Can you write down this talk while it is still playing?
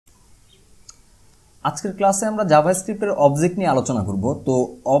আজকের ক্লাসে আমরা জাভাস্ক্রিপ্টের অবজেক্ট নিয়ে আলোচনা করব। তো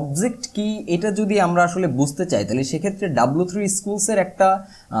অবজেক্ট কি এটা যদি আমরা আসলে বুঝতে চাই তাহলে সেক্ষেত্রে W3 স্কুলসের একটা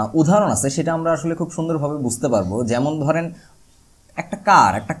উদাহরণ আছে, সেটা আমরা আসলে খুব সুন্দরভাবে বুঝতে পারবো। যেমন ধরেন একটা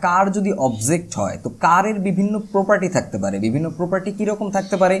কার যদি অবজেক্ট হয় তো কারের বিভিন্ন প্রপার্টি থাকতে পারে। বিভিন্ন প্রপার্টি কীরকম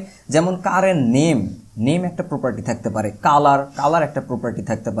থাকতে পারে, যেমন কারের নেম একটা প্রপার্টি থাকতে পারে, কালার একটা প্রপার্টি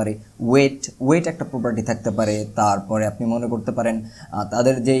থাকতে পারে, ওয়েট একটা প্রপার্টি থাকতে পারে। তারপরে আপনি মনে করতে পারেন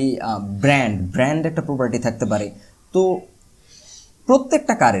তাদের যেই ব্র্যান্ড একটা প্রপার্টি থাকতে পারে। তো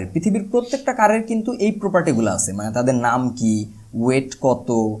পৃথিবীর প্রত্যেকটা কারের কিন্তু এই প্রপার্টিগুলো আছে, মানে তাদের নাম কি, ওয়েট কত,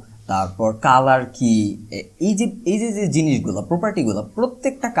 তারপর কালার কি, এই যে জিনিসগুলো প্রপার্টিগুলো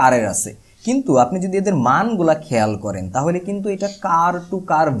প্রত্যেকটা কারের আছে। কিন্তু আপনি যদি এদের মানগুলা খেয়াল করেন তাহলে কিন্তু এটা কার টু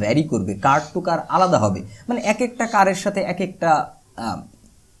কার ভ্যারি করবে, কার টু কার আলাদা হবে। মানে এক একটা কারের সাথে এক একটা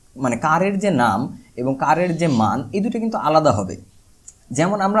মানে কারের যে নাম এবং কারের যে মান এই দুটো কিন্তু আলাদা হবে।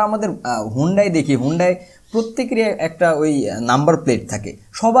 যেমন আমরা আমাদের হুন্ডাই দেখি, হুন্ডাই প্রত্যেকেরই একটা ওই নাম্বার প্লেট থাকে,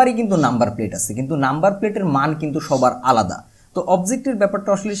 সবারই কিন্তু নাম্বার প্লেট আছে, কিন্তু নাম্বার প্লেটের মান কিন্তু সবার আলাদা। তো অবজেক্টের ব্যাপারটা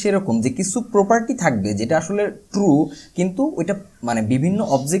আসলে সেরকম যে কিছু প্রপার্টি থাকবে যেটা আসলে ট্রু, কিন্তু ওইটা মানে বিভিন্ন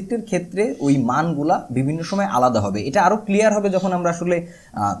অবজেক্টের ক্ষেত্রে ওই মানগুলা বিভিন্ন সময় আলাদা হবে। এটা আরও ক্লিয়ার হবে যখন আমরা আসলে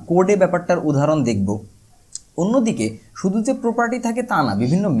কোডে ব্যাপারটার উদাহরণ দেখব। অন্যদিকে শুধু যে প্রপার্টি থাকে তা না,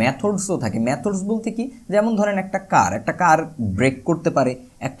 বিভিন্ন মেথডসও থাকে। মেথডস বলতে কি, যেমন ধরেন একটা কার ব্রেক করতে পারে,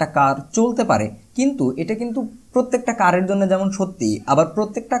 একটা কার চলতে পারে, কিন্তু এটা কিন্তু প্রত্যেকটা কারের জন্য যেমন সত্যি, আবার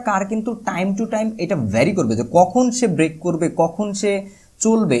প্রত্যেকটা কার কিন্তু টাইম টু টাইম এটা ভ্যারি করবে, যে কখন সে ব্রেক করবে, কখন সে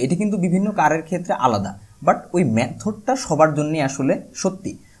চলবে, এটা কিন্তু বিভিন্ন কারের ক্ষেত্রে আলাদা। বাট ওই মেথডটা সবার জন্যই আসলে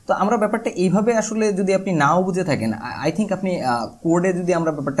সত্যি। তো আমরা ব্যাপারটা এইভাবে আসলে যদি আপনি নাও বুঝে থাকেন, আই থিঙ্ক আপনি কোডে যদি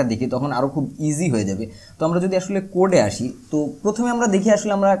আমরা ব্যাপারটা দেখি তখন আরও খুব ইজি হয়ে যাবে। তো আমরা যদি আসলে কোডে আসি, তো প্রথমে আমরা দেখি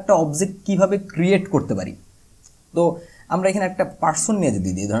আসলে আমরা একটা অবজেক্ট কিভাবে ক্রিয়েট করতে পারি। তো আমরা এখানে একটা পার্সন নিয়ে যদি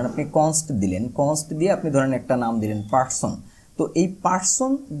দিই, ধরেন আপনি কনস্ট দিলেন, কনস্ট দিয়ে আপনি ধরেন একটা নাম দিলেন পার্সন। তো এই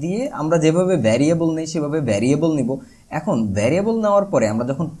পার্সন দিয়ে আমরা যেভাবে ভ্যারিয়েবল নেই সেভাবে ভ্যারিয়েবল নিব। এখন ভ্যারিয়েবল নেওয়ার পরে আমরা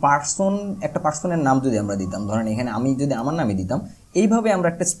যখন একটা পার্সনের নাম যদি আমরা দিতাম, ধরেন এখানে আমি যদি আমার নামে দিতাম, এইভাবে আমরা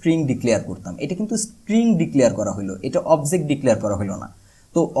একটা স্ট্রিং ডিক্লেয়ার করতাম। এটা কিন্তু স্ট্রিং ডিক্লেয়ার করা হলো, এটা অবজেক্ট ডিক্লেয়ার করা হলো না।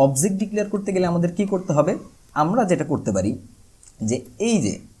 তো অবজেক্ট ডিক্লেয়ার করতে গেলে আমাদের কি করতে হবে, আমরা যেটা করতে পারি যে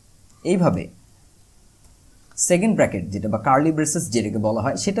এইভাবে সেকেন্ড ব্র্যাকেট যেটা বা কার্লি ব্রেসেস যেটাকে বলা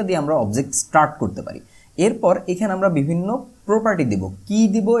হয় সেটা দিয়ে আমরা অবজেক্ট স্টার্ট করতে পারি। এরপর এখানে আমরা বিভিন্ন প্রপার্টি দিব, কি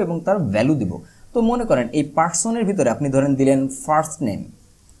দিব এবং তার ভ্যালু দিব। তো মনে করেন এই পার্সনের ভিতরে আপনি ধরেন দিলেন ফার্স্ট নেম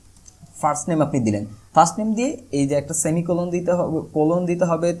আপনি দিলেন, ফার্স্ট নেম দিয়ে এই যে একটা সেমিকোলন দিতে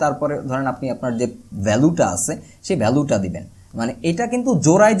হবে, তারপরে ধরেন আপনি আপনার যে ভ্যালুটা আছে সেই ভ্যালুটা দিবেন। মানে এটা কিন্তু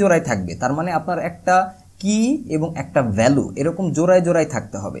জোড়ায় থাকবে, তার মানে আপনার একটা কি এবং একটা ভ্যালু এরকম জোড়ায়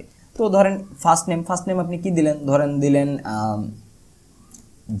থাকতে হবে। তো ধরেন ফার্স্ট নেম আপনি কি দিলেন, ধরেন দিলেন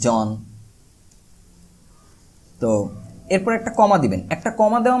জন। তো এরপর একটা কমা দিবেন। একটা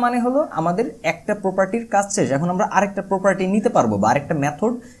কমা দেওয়া মানে হলো আমাদের একটা প্রপার্টির কাজ শেষ, এখন আমরা আরেকটা প্রপার্টি নিতে পারবো বা আরেকটা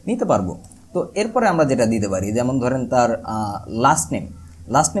মেথড নিতে পারবো। তো এরপরে আমরা যেটা দিতে পারি, যেমন ধরেন তার লাস্ট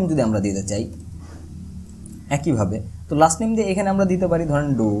নেম যদি আমরা দিতে চাই একইভাবে, তো লাস্ট নেম দিয়ে এখানে আমরা দিতে পারি ধরেন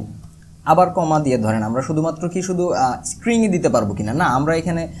ডো, আবার কমা দিয়ে ধরেন আমরা শুধুমাত্র কি শুধু স্ট্রিংই দিতে পারবো কিনা, না আমরা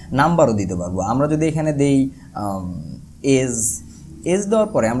এখানে নাম্বারও দিতে পারবো। আমরা যদি এখানে দেই এজ দেওয়ার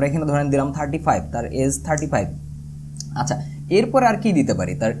পরে আমরা এখানে ধরেন দিলাম 35, তার এজ 35। আচ্ছা, এরপরে আর কি দিতে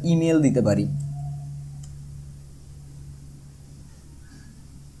পারি, তার ইমেল দিতে পারি,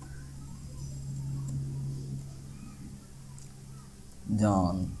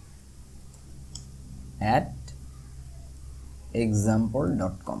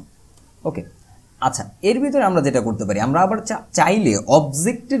 john@example.com। ওকে, আচ্ছা, এর ভিতরে আমরা যেটা করতে পারি, আমরা আবার চাইলে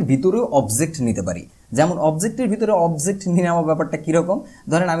অবজেক্টের ভিতরেও অবজেক্ট নিতে পারি। যেমন অবজেক্টের ভিতরে অবজেক্ট নিয়ে নেওয়ার ব্যাপারটা কীরকম,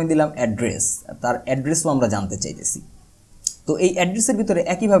 ধরেন আমি দিলাম অ্যাড্রেস, তার অ্যাড্রেসও আমরা জানতে চাইতেছি। তো এই অ্যাড্রেসের ভিতরে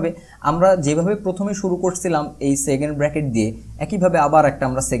একইভাবে আমরা যেভাবে প্রথমে শুরু করছিলাম এই সেকেন্ড ব্র্যাকেট দিয়ে, একইভাবে আবার একটা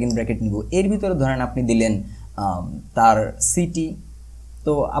আমরা সেকেন্ড ব্র্যাকেট নিব। এর ভিতরে ধরেন আপনি দিলেন তার সিটি,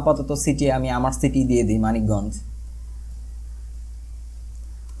 তো আপাতত সিটি আমি আমার সিটি দিয়ে দিই মানিকগঞ্জ।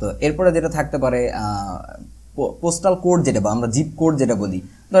 তো এরপরে যেটা থাকতে পারে পোস্টাল কোড যেটা বা আমরা জিপ কোড যেটা বলি,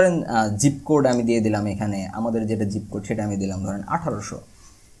 ধরেন জিপ কোড আমি দিয়ে দিলাম এখানে, আমাদের যেটা জিপ কোড সেটা আমি দিলাম ধরেন 1800।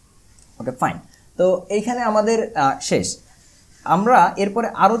 ওকে, ফাইন। তো এইখানে আমাদের শেষ। আমরা এরপরে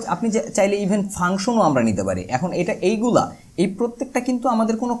আরও আপনি চাইলে ইভেন ফাংশনও আমরা নিতে পারি। এখন এই প্রত্যেকটা কিন্তু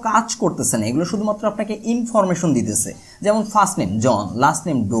আমাদের কোনো কাজ করতেছে না, এগুলো শুধুমাত্র আপনাকে ইনফরমেশন দিতেছে। যেমন first name John, last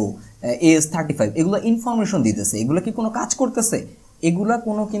name do, age 35, এগুলো ইনফরমেশন দিতেছে। এগুলো কি কোনো কাজ করতেছে? এগুলা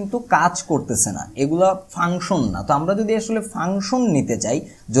কোনো কিন্তু কাজ করতেছে না, এগুলা ফাংশন না। তো আমরা যদি আসলে ফাংশন নিতে চাই,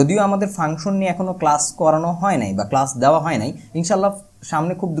 যদিও আমাদের ফাংশন নিয়ে এখনো ক্লাস করানো হয় নাই বা ক্লাস দেওয়া হয় নাই, ইনশাল্লাহ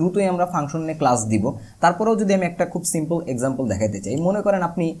সামনে খুব দ্রুতই আমরা ফাংশন নিয়ে ক্লাস দিব। তারপরেও যদি আমি একটা খুব সিম্পল এক্সাম্পল দেখাইতে চাই, মনে করেন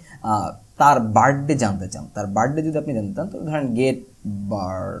আপনি তার বার্থডে জানতে চান, তার বার্থডে যদি আপনি জানতে চান, তো ধরেন গেট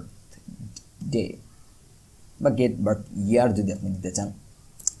বার্থডে বা গেট বার্থ ইয়ার যদি আপনি দিতে চান,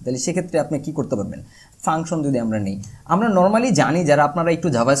 তাহলে সেক্ষেত্রে আপনি কি করতে পারবেন, ফাংশন যদি আমরা নেই, আমরা নর্মালি জানি, যারা আপনারা একটু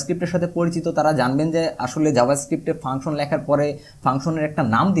জাভাস্ক্রিপ্টের সাথে পরিচিত তারা জানবেন যে আসলে জাভাস্ক্রিপ্টে ফাংশন লেখার পরে ফাংশনের একটা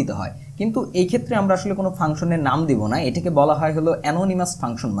নাম দিতে হয়, কিন্তু এই ক্ষেত্রে আমরা আসলে কোনো ফাংশনের নাম দিব না, এটাকে বলা হয় হলো অ্যানোনিমাস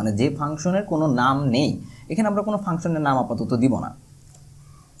ফাংশন, মানে যে ফাংশনের কোনো নাম নেই, এখানে আমরা কোনো ফাংশনের নাম আপাতত দিব না।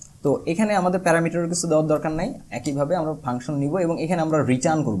 তো এখানে আমাদের প্যারামিটারের কিছু দেওয়ার দরকার নাই, একইভাবে আমরা ফাংশন নিব এবং এখানে আমরা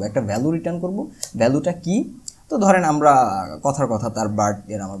রিটার্ন করব, একটা ভ্যালু রিটার্ন করব। ভ্যালুটা কি, তো ধরেন আমরা কথার কথা তার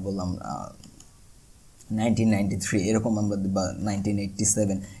বার্থডে আমরা বললাম 1993 এরকম আমরা, বা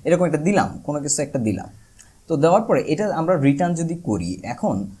 1987 এরকম একটা দিলাম, কোনো কিছু একটা দিলাম। তো দেওয়ার পরে এটা আমরা রিটার্ন যদি করি,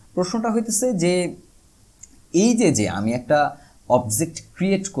 এখন প্রশ্নটা হইতেছে যে এই যে আমি একটা অবজেক্ট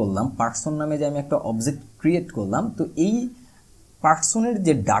ক্রিয়েট করলাম, পার্সন নামে যে আমি একটা অবজেক্ট ক্রিয়েট করলাম, তো এই পার্সনের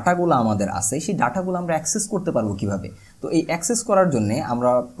যে ডাটাগুলো আমাদের আছে সেই ডাটাগুলো আমরা অ্যাক্সেস করতে পারবো কিভাবে। তো এই অ্যাক্সেস করার জন্য আমরা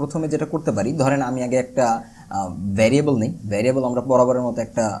প্রথমে যেটা করতে পারি, ধরেন আমি আগে একটা ভ্যারিয়েবল নেই, ভ্যারিয়েবল আমরা বরাবরের মতো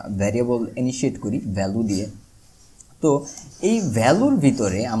একটা ভ্যারিয়েবল ইনিশিয়েট করি ভ্যালু দিয়ে। তো এই ভ্যালুর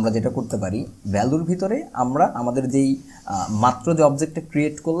ভিতরে আমরা যেটা করতে পারি, ভ্যালুর ভিতরে আমরা আমাদের যেই মাত্র যে অবজেক্টটা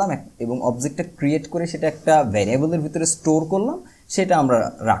ক্রিয়েট করলাম এবং অবজেক্টটা ক্রিয়েট করে সেটা একটা ভ্যারিয়েবলের ভিতরে স্টোর করলাম, সেটা আমরা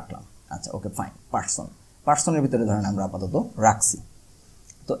রাখলাম। আচ্ছা ওকে ফাইন, পার্সনের ভিতরে ধরেন আমরা আপাতত রাখছি।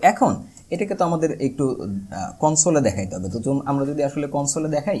 তো এখন এটাকে তো আমাদের একটু কনসোলে দেখাইতে হবে। তো আমরা যদি আসলে কনসোলে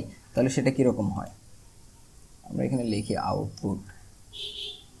দেখাই তাহলে সেটা কীরকম হয়, আমরা এখানে লিখি আউটপুট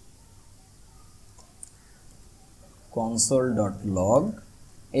console.log,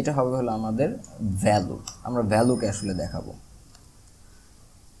 এটা হবে হলো আমাদের ভ্যালু, আমরা ভ্যালুকে আসলে দেখাবো।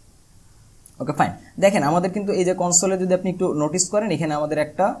 ওকে ফাইন, দেখেন আমাদের কিন্তু এই যে কনসোলে যদি আপনি একটু নোটিস করেন, এখানে আমাদের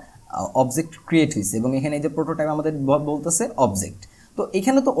একটা অবজেক্ট ক্রিয়েট হয়েছে এবং এখানে এই যে প্রোটোটাইপ আমাদের বলতেছে অবজেক্ট। তো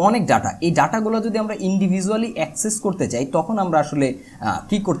এখানে তো অনেক ডাটা, এই ডাটাগুলো যদি আমরা ইন্ডিভিজুয়ালি অ্যাক্সেস করতে চাই তখন আমরা আসলে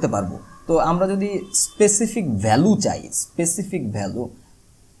কি করতে পারবো। তো আমরা যদি স্পেসিফিক ভ্যালু চাই, স্পেসিফিক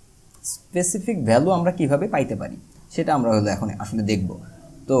ভ্যালু আমরা কিভাবে পাইতে পারি সেটা আমরা হলো এখন আসলে দেখব।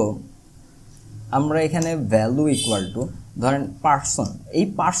 তো আমরা এখানে ভ্যালু ইকুয়াল টু ধরেন পার্সন, এই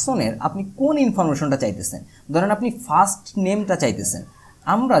পার্সনের আপনি কোন ইনফরমেশনটা চাইতেছেন, ধরেন আপনি ফার্স্ট নেমটা চাইতেছেন,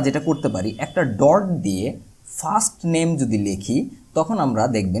 আমরা যেটা করতে পারি একটা ডট দিয়ে ফার্স্ট নেম যদি লিখি তখন আমরা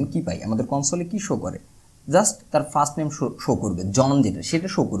দেখবেন কি পাই, আমাদের কনসোলে কি শো করে, জাস্ট তার ফার্স্ট নেম শো করবে, জন যেটা সেটা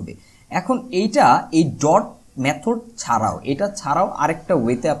শো করবে। এখন এইটা এই ডট মেথড ছাড়াও, এটা ছাড়াও আরেকটা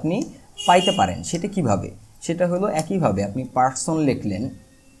ওয়েতে আপনি পাইতে পারেন, সেটা কিভাবে, সেটা হলো একইভাবে আপনি পার্সন লিখলেন,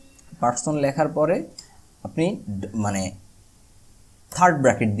 পার্সন লেখার পরে আপনি মানে থার্ড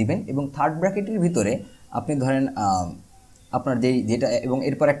ব্র্যাকেট দিবেন এবং থার্ড ব্র্যাকেটের ভিতরে আপনি ধরেন আপনার যেটা এবং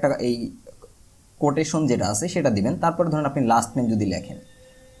এরপর একটা এই কোটেশন যেটা আছে সেটা দিবেন, তারপরে ধরেন আপনি লাস্ট নেম যদি লেখেন,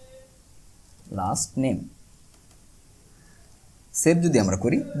 লাস্ট নেম সেভ যদি আমরা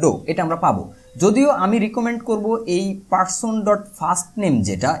করি ডো, এটা আমরা পাবো। যদিও আমি রিকমেন্ড করব এই পার্সন ডট ফার্স্ট নেম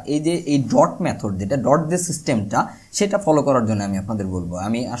যেটা, এই যে এই ডট মেথড যেটা ডট যে সিস্টেমটা, সেটা ফলো করার জন্য আমি আপনাদের বলবো।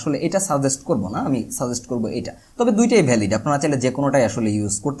 আমি আসলে এটা সাজেস্ট করব না, আমি সাজেস্ট করব এটা, তবে দুইটাই ভ্যালিড, আপনারা চাইলে যে কোনোটাই আসলে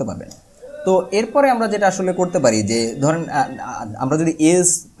ইউজ করতে পারবেন। তো এরপরে আমরা যেটা আসলে করতে পারি যে ধরেন আমরা যদি এজ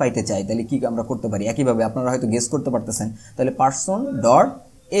পাইতে চাই তাহলে কি আমরা করতে পারি, একইভাবে আপনারা হয়তো গেস করতে পারতেছেন, তাহলে পার্সন ডট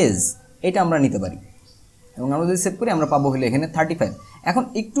এজ এটা আমরা নিতে পারি এবং আমরা যদি সেভ করি আমরা পাবো হলে এখানে 35। এখন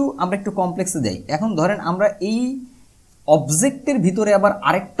আমরা একটু কমপ্লেক্সে যাই। এখন ধরেন আমরা এই অবজেক্টের ভিতরে আবার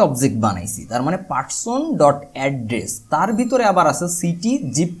আরেকটা অবজেক্ট বানাইছি, তার মানে পার্সন ডট অ্যাড্রেস, তার ভিতরে আবার আছে সিটি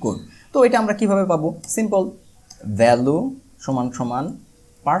জিপ কোড। তো এটা আমরা কিভাবে পাবো, সিম্পল, ভ্যালু সমান সমান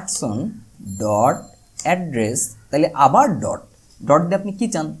পার্সন ডট অ্যাড্রেস, তাহলে আবার ডট দিয়ে আপনি কি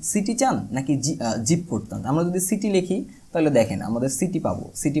চান, সিটি চান নাকি জিপ কোড চান। আমরা যদি সিটি লিখি তাহলে দেখেন আমাদের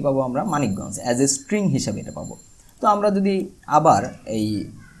সিটি পাবো আমরা মানিকগঞ্জ, অ্যাজ এ স্ট্রিং হিসাবে এটা পাবো। তো আমরা যদি আবার এই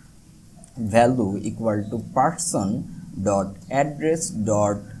value equal to person dot address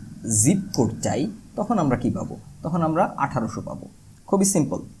dot zip code চাই, তখন আমরা কি পাবো, তখন আমরা 1800 পাবো, খুবই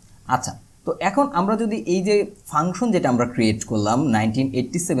সিম্পল। আচ্ছা, তো এখন আমরা যদি এই যে ফাংশন যেটা আমরা ক্রিয়েট করলাম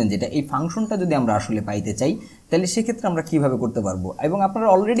 1987 যেটা, এই ফাংশনটা যদি আমরা আসলে পাইতে চাই তাহলে সেক্ষেত্রে আমরা কিভাবে করতে পারবো, এবং আপনারা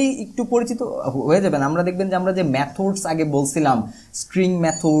অলরেডি একটু পরিচিত হয়ে যাবেন। আমরা দেখবেন যে আমরা যে ম্যাথডস আগে বলছিলাম, স্ট্রিং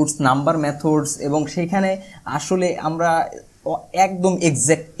ম্যাথডস, নাম্বার ম্যাথডস, এবং সেখানে আসলে আমরা একদম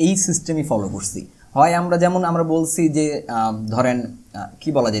এক্স্যাক্ট এই সিস্টেমই ফলো করছি। হয় আমরা যেমন আমরা বলছি যে ধরেন কি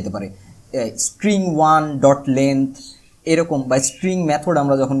বলা যেতে পারে, স্ট্রিং 1 ডট লেন্থ এরকম, বা স্ট্রিং মেথড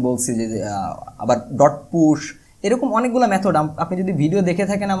আমরা যখন বলছি যে আবার ডট পুশ, এরকম অনেকগুলো মেথড আপনি যদি ভিডিও দেখে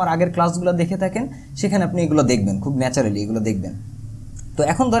থাকেন, আমার আগের ক্লাসগুলো দেখে থাকেন, সেখানে আপনি এগুলো দেখবেন, খুব ন্যাচারালি এগুলো দেখবেন। তো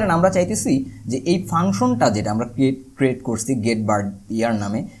এখন ধরেন আমরা চাইতেছি যে এই ফাংশনটা যেটা আমরা ক্রিয়েট করছি গেট বার ইয়ার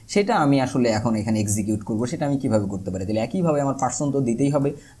নামে, সেটা আমি আসলে এখন এখানে এক্সিকিউট করব। সেটা আমি কিভাবে করতে পারি? তাহলে একইভাবে আমার পার্সন তো দিতেই হবে।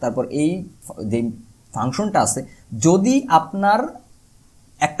 তারপর এই যে ফাংশনটা আছে, যদি আপনার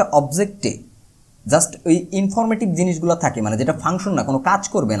একটা অবজেক্টে জাস্ট ওই ইনফরমেটিভ জিনিসগুলো থাকে, মানে যেটা ফাংশন না, কোনো কাজ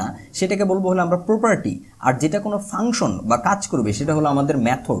করবে না, সেটাকে বলবো হলো আমরা প্রপার্টি। আর যেটা কোনো ফাংশন বা কাজ করবে সেটা হলো আমাদের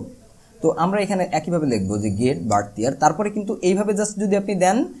মেথড। তো আমরা এখানে একইভাবে লিখবো যে গেট বার্থ ইয়ার। তারপরে কিন্তু এইভাবে জাস্ট যদি আপনি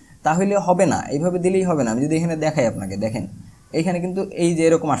দেন তাহলে হবে না, এইভাবে দিলেই হবে না। আমি যদি এখানে দেখাই আপনাকে, দেখেন এখানে কিন্তু এই যে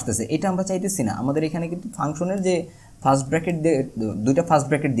এরকম আসতেছে, এটা আমরা চাইতেছি না। আমাদের এখানে কিন্তু ফাংশনের যে ফার্স্ট ব্র্যাকেট দিয়ে দুইটা ফার্স্ট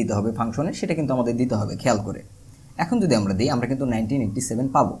ব্র্যাকেট দিতে হবে ফাংশনের, সেটা কিন্তু আমাদের দিতে হবে খেয়াল করে। এখন যদি আমরা দিই, আমরা কিন্তু 1987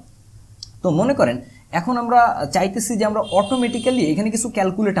 পাবো। তো মনে করেন এখন আমরা চাইতেছি যে আমরা অটোমেটিক্যালি এখানে কিছু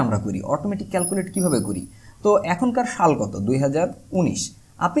ক্যালকুলেট আমরা করি। অটোমেটিক ক্যালকুলেট কিভাবে করি? তো এখনকার সাল কত? 2019।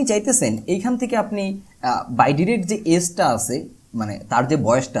 আপনি চাইতেছেন এইখান থেকে আপনি বাই ডিরেক্ট যে এজটা আছে, মানে তার যে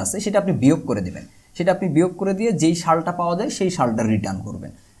বয়সটা আছে, সেটা আপনি বিয়োগ করে দেবেন। সেটা আপনি বিয়োগ করে দিয়ে যেই সালটা পাওয়া যায় সেই সালটা রিটার্ন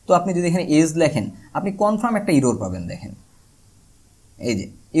করবেন। তো আপনি যদি এখানে এজ লেখেন, আপনি কনফার্ম একটা ইরর পাবেন। দেখেন এই যে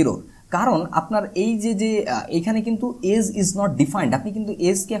ইরর, কারণ আপনার এই যে এখানে কিন্তু এজ ইজ নট ডিফাইন্ড। আপনি কিন্তু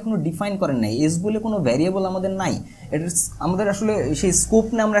এজকে এখনো ডিফাইন করেন নাই। এজ বলে কোনো ভ্যারিয়েবল আমাদের নাই। এটা আমাদের আসলে সেই স্কোপ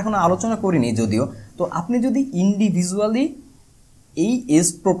নিয়ে আমরা এখনো আলোচনা করিনি যদিও। তো আপনি যদি ইন্ডিভিজুয়ালি এই এজ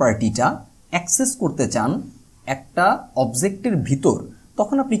প্রপার্টিটা অ্যাক্সেস করতে চান একটা অবজেক্টের ভিতর,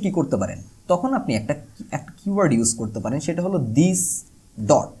 তখন আপনি কি করতে পারেন? তখন আপনি একটা কিওয়ার্ড ইউজ করতে পারেন, সেটা হলো দিস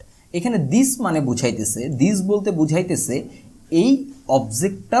ডট। এখানে দিস মানে বুঝাইতেছে, দিস বলতে বুঝাইতেছে এই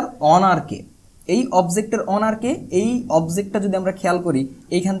অবজেক্টটার অনারকে। এই অবজেক্টের অনারকে, এই অবজেক্টটা যদি আমরা খেয়াল করি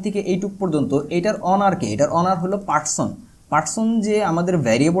এইখান থেকে এইটুক পর্যন্ত, এটার অনারকে, এটার অনার হলো পার্সন। পার্সন যে আমাদের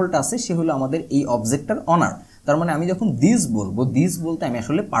ভ্যারিয়েবলটা আছে সে হলো আমাদের এই অবজেক্টটার অনার। তার মানে আমি যখন দিস বলবো, দিস বলতে আমি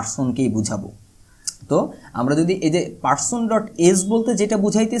আসলে পার্সনকেই বুঝাবো। তো আমরা যদি এই যে পার্সন ডট এজ বলতে যেটা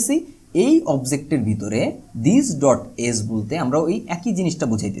বুঝাইতেছি, এই অবজেক্টের ভিতরে দিস ডট এজ বলতে আমরা ওই একই জিনিসটা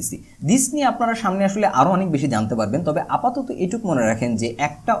বুঝাইতেছি। দিস নিয়ে আপনারা সামনে আসলে আরও অনেক বেশি জানতে পারবেন। তবে আপাতত এটুকু মনে রাখেন যে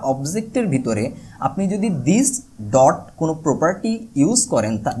একটা অবজেক্টের ভিতরে আপনি যদি দিস ডট কোনো প্রপার্টি ইউজ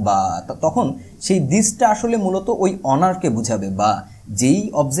করেন বা তখন সেই দিসটা আসলে মূলত ওই অনারকে বুঝাবে, বা যেই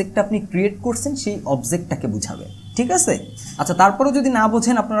অবজেক্টটা আপনি ক্রিয়েট করছেন সেই অবজেক্টটাকে বুঝাবে। ঠিক আছে? আচ্ছা, তারপরেও যদি না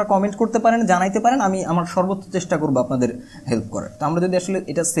বোঝেন আপনারা কমেন্ট করতে পারেন, জানাইতে পারেন, আমি আমার সর্বোচ্চ চেষ্টা করবো আপনাদের হেল্প করার। তো আমরা যদি আসলে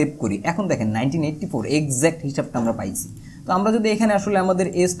এটা সেভ করি, এখন দেখেন 1984 এক্স্যাক্ট হিসাবটা আমরা পাইছি। তো আমরা যদি এখানে আসলে আমাদের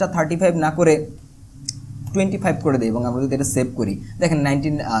এজটা 35 না করে 25 করে দিই এবং আমরা যদি এটা সেভ করি, দেখেন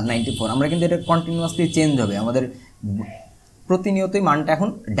 1994, আমরা কিন্তু এটা কন্টিনিউয়াসলি চেঞ্জ হবে, আমাদের প্রতিনিয়তই মানটা এখন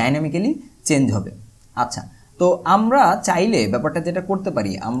ডাইনামিক্যালি চেঞ্জ হবে। আচ্ছা, তো আমরা চাইলে ব্যাপারটা যেটা করতে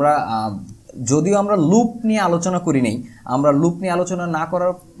পারি, আমরা যদিও আমরা লুপ নিয়ে আলোচনা করি নেই, আমরা লুপ নিয়ে আলোচনা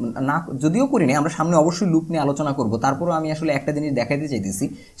যদিও করি নেই, আমরা সামনে অবশ্যই লুপ নিয়ে আলোচনা করব। তারপরেও আমি আসলে একটা জিনিস দেখাইতে চাইতেছি,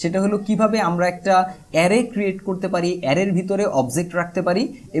 সেটা হলো কিভাবে আমরা একটা অ্যারে ক্রিয়েট করতে পারি, অ্যারের ভিতরে অবজেক্ট রাখতে পারি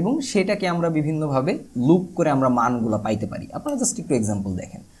এবং সেটাকে আমরা বিভিন্নভাবে লুপ করে আমরা মানগুলো পাইতে পারি। আপনারা জাস্ট একটু এক্সাম্পল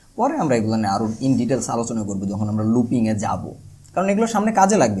দেখেন, পরে আমরা এগুলো নিয়ে আরও ইন ডিটেলস আলোচনা করবো যখন আমরা লুপিংয়ে যাব, কারণ এগুলো সামনে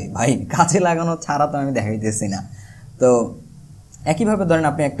কাজে লাগবে ভাই। কাজে লাগানো ছাড়া তো আমি দেখাইতেছি না। তো একইভাবে ধরেন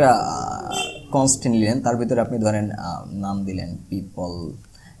আপনি একটা কনস্ট্যান্ট নিলেন, তার ভিতরে আপনি ধরেন নাম দিলেন পিপল,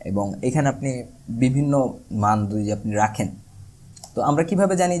 এবং এখানে আপনি বিভিন্ন মান যদি আপনি রাখেন। তো আমরা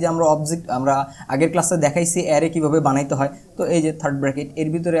কিভাবে জানি যে আমরা অবজেক্ট, আমরা আগের ক্লাসে দেখাইছি অ্যারে কিভাবে বানাইতে হয়। তো এই যে থার্ড ব্র্যাকেট, এর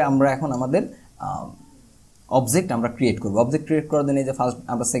ভিতরে আমরা এখন আমাদের অবজেক্ট আমরা ক্রিয়েট করবো। অবজেক্ট ক্রিয়েট করার জন্য এই যে ফার্স্ট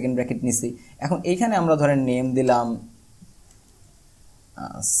আমরা সেকেন্ড ব্র্যাকেট নিছি। এখন এইখানে আমরা ধরেন নেম দিলাম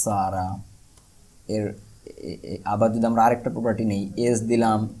সারা, এর আবার যদি আমরা আরেকটা প্রপার্টি নেই, এজ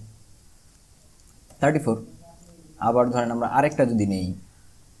দিলাম 34, আবার ধরেন আমরা আরেকটা যদি নেই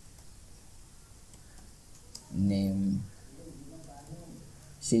নেম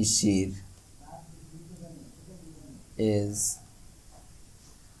শিশির, এজ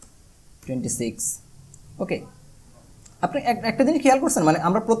 26। ওকে, আপনি একটা জিনিস খেয়াল করছেন, মানে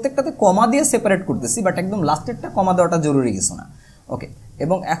আমরা প্রত্যেকটাতে কমা দিয়ে সেপারেট করতেছি, বাট একদম লাস্টেরটা কমা দেওয়াটা জরুরি কিছু না। ওকে,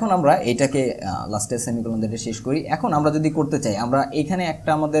 এবং এখন আমরা এইটাকে লাস্টের সেমিকোলন দিয়ে শেষ করি। এখন আমরা যদি করতে চাই, আমরা এইখানে একটা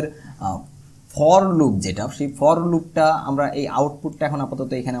আমাদের ফর লুপ, যেটা সেই ফর লুপটা আমরা এই আউটপুটটা এখন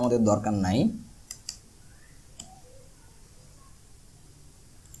আপাতত এখানে আমাদের দরকার নাই।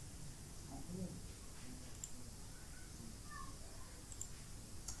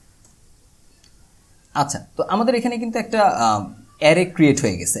 আচ্ছা, তো আমাদের এখানে কিন্তু একটা অ্যারে ক্রিয়েট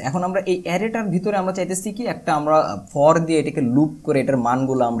হয়ে গেছে। এখন আমরা এই অ্যারেটার ভিতরে আমরা চাইতেছি কি একটা আমরা ফর দিয়ে এটাকে লুপ করে এটার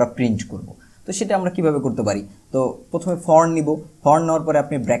মানগুলো আমরা প্রিন্ট করব। তো সেটা আমরা কিভাবে করতে পারি? তো প্রথমে ফর নিব, ফর নেওয়ার পরে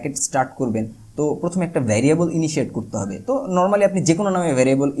আপনি ব্র্যাকেট স্টার্ট করবেন। তো প্রথমে একটা ভ্যারিয়েবল ইনিশিয়েট করতে হবে। তো নর্মালি আপনি যে কোনো নামে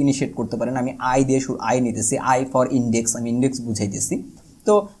ভ্যারিয়েবল ইনিশিয়েট করতে পারেন। আমি আই দিয়ে আই নিতেছি, আই ফর ইন্ডেক্স, আমি ইন্ডেক্স বুঝাইতেছি।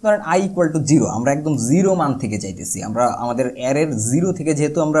 তো ধরেন i ইকুয়াল টু 0, আমরা একদম 0 মান থেকে চাইতেছি, আমরা আমাদের অ্যারের 0 থেকে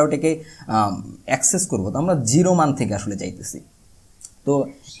যেহেতু আমরা ওটাকে অ্যাক্সেস করব, তো আমরা 0 মান থেকে আসলে চাইতেছি। তো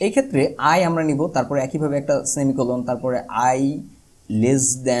এই ক্ষেত্রে i আমরা নিব, তারপরে একইভাবে একটা সেমিকোলন, তারপরে i লেস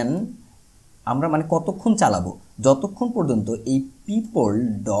দেন, আমরা মানে কতক্ষণ চালাবো, যতক্ষণ পর্যন্ত এই পিপল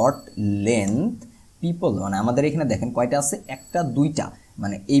ডট লেন্থ, পিপল মানে আমাদের এখানে দেখেন কয়টা আছে, একটা দুইটা,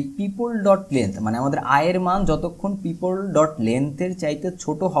 মানে এই পিপল ডট লেন্থ মানে আমাদের আয়ের মান যতক্ষণ পিপল ডট লেন্থের চাইতে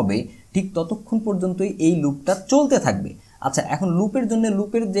ছোট হবে ঠিক ততক্ষণ পর্যন্তই এই লুপটা চলতে থাকবে। আচ্ছা, এখন লুপের জন্য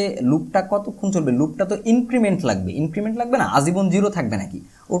লুপের যে লুপটা কতক্ষণ চলবে, লুপটা তো ইনক্রিমেন্ট লাগবে না, আজীবন 0 থাকবে নাকি,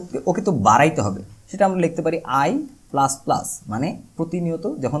 ওকে তো বাড়াইতে হবে। সেটা আমরা লিখতে পারি i প্লাস প্লাস, মানে প্রতিনিয়ত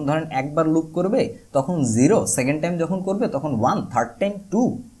যখন ধরেন একবার লুপ করবে তখন 0, সেকেন্ড টাইম যখন করবে তখন 1, থার্ড টাইম 2,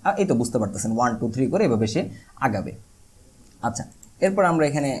 এই তো বুঝতে পারতেছেন 1 2 3 করে এভাবে সে আগাবে। আচ্ছা, এরপর আমরা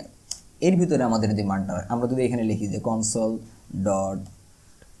এখানে এর ভিতরে আমাদের যে মানটা আমরা যদি এখানে লিখি যে কনসোল ডট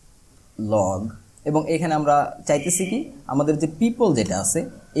লগ, এবং এখানে আমরা চাইতেছি কি আমাদের যে পিপল যেটা আছে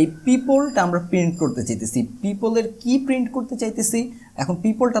এই পিপলটা আমরা প্রিন্ট করতে চাইতেছি। পিপলের কি প্রিন্ট করতে চাইতেছি, এখন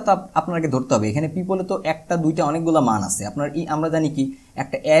পিপলটা তো আপনাকে ধরতে হবে, এখানে পিপলে তো একটা দুইটা অনেকগুলো মান আছে। আমরা জানি কি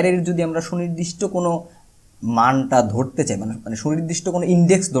একটা অ্যারের যদি আমরা সুনির্দিষ্ট কোনো মানটা ধরতে চাই, মানে সুনির্দিষ্ট কোনো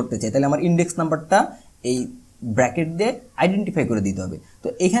ইন্ডেক্স ধরতে চাই, তাহলে আমার ইন্ডেক্স নাম্বারটা এই ব্র্যাকেট দিয়ে আইডেন্টিফাই করে দিতে হবে। তো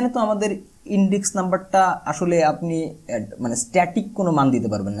এখানে তো আমাদের ইন্ডেক্স নাম্বারটা আসলে আপনি মানে স্ট্যাটিক কোনো মান দিতে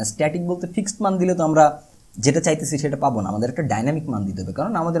পারবেন না। স্ট্যাটিক বলতে ফিক্সড মান দিলে তো আমরা যেটা চাইতেছি সেটা পাবো না, আমাদের একটা ডাইনামিক মান দিতে হবে,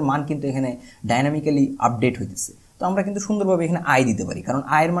 কারণ আমাদের মান কিন্তু এখানে ডাইনামিক্যালি আপডেট হইতেছে। তো আমরা কিন্তু সুন্দরভাবে এখানে আই দিতে পারি, কারণ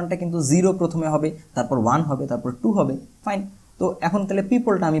আয়ের মানটা কিন্তু 0 প্রথমে হবে, তারপর 1 হবে, তারপর 2 হবে, ফাইন। তো এখন তাহলে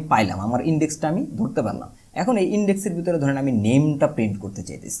পিপলটা আমি পাইলাম, আমার ইন্ডেক্সটা আমি ধরতে পারলাম। এখন এই ইন্ডেক্সের ভিতরে ধরেন আমি নেমটা প্রিন্ট করতে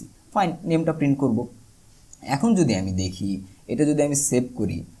চাইতেছি, ফাইন, নেমটা প্রিন্ট করব। এখন যদি আমি দেখি এটা যদি আমি সেভ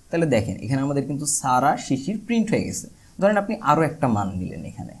করি, তাহলে দেখেন এখানে আমাদের কিন্তু সারা শিশির প্রিন্ট হয়ে গেছে। ধরেন আপনি আরও একটা মান নিলেন,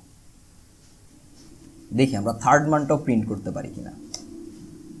 এখানে দেখি আমরা থার্ড মানটাও প্রিন্ট করতে পারি কিনা।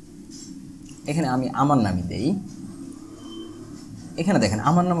 এখানে আমি আমার নামই দেই, এখানে দেখেন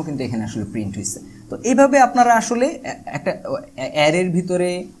আমার নামও কিন্তু এখানে আসলে প্রিন্ট হয়েছে। তো এইভাবে আপনারা আসলে একটা অ্যারের ভিতরে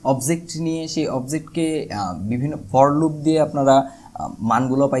অবজেক্ট নিয়ে সেই অবজেক্টকে বিভিন্ন ফর লুপ দিয়ে আপনারা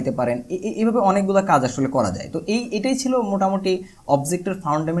মানগুলো পাইতে পারেন। এইভাবে অনেকগুলো কাজ আসলে করা যায়। তো এটাই ছিল মোটামুটি অবজেক্টের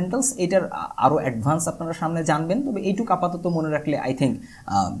ফান্ডামেন্টালস। এটার আরও অ্যাডভান্স আপনারা সামনে জানবেন, তবে এইটুকু আপাতত মনে রাখলে আই থিঙ্ক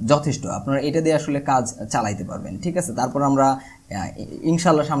যথেষ্ট, আপনারা এটা দিয়ে আসলে কাজ চালাইতে পারবেন। ঠিক আছে, তারপর আমরা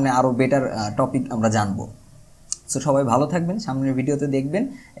ইনশাল্লাহ সামনে আরও বেটার টপিক আমরা জানবো। সো সবাই ভালো থাকবেন, সামনের ভিডিওতে দেখবেন,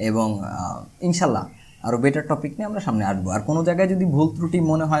 এবং ইনশাল্লাহ আরও বেটার টপিক নিয়ে আমরা সামনে আসবো। আর কোনো জায়গায় যদি ভুল ত্রুটি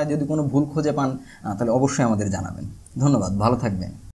মনে হয়, যদি কোনো ভুল খুঁজে পান, তাহলে অবশ্যই আমাদের জানাবেন। ধন্যবাদ, ভালো থাকবেন।